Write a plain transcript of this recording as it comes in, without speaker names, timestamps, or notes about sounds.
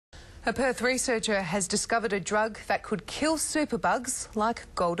A Perth researcher has discovered a drug that could kill superbugs like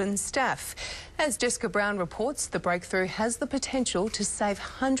golden staph. As Jessica Brown reports, the breakthrough has the potential to save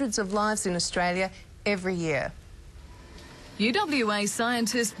hundreds of lives in Australia every year. UWA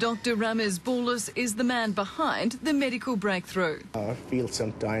scientist Dr. Ramez Boulos is the man behind the medical breakthrough. I feel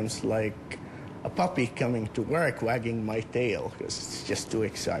sometimes like a puppy coming to work wagging my tail because it's just too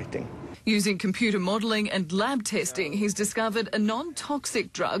exciting. Using computer modelling and lab testing, he's discovered a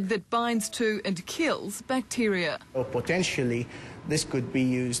non-toxic drug that binds to and kills bacteria. So potentially, this could be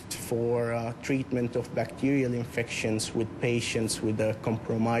used for treatment of bacterial infections with patients with a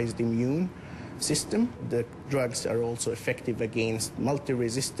compromised immune system. The drugs are also effective against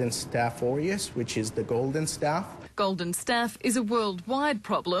multi-resistant Staph aureus, which is the golden staph. Golden staph is a worldwide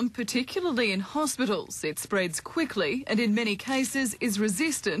problem, particularly in hospitals. It spreads quickly and in many cases is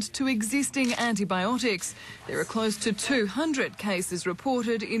resistant to existing antibiotics. There are close to 200 cases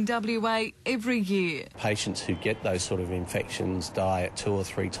reported in WA every year. Patients who get those sort of infections die at 2 or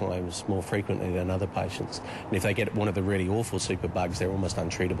 3 times more frequently than other patients. And if they get one of the really awful superbugs, they're almost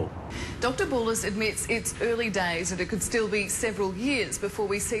untreatable. Dr. Boulos admits it's early days and it could still be several years before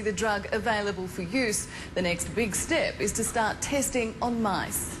we see the drug available for use. The next big step is to start testing on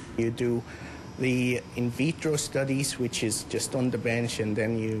mice. You do the in vitro studies, which is just on the bench, and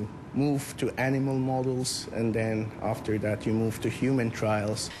then you move to animal models, and then after that you move to human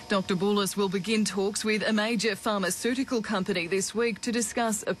trials. Dr. Boulos will begin talks with a major pharmaceutical company this week to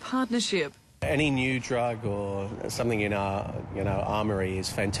discuss a partnership. Any new drug or something in our armoury is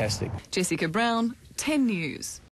fantastic. Jessica Brown, 10 News.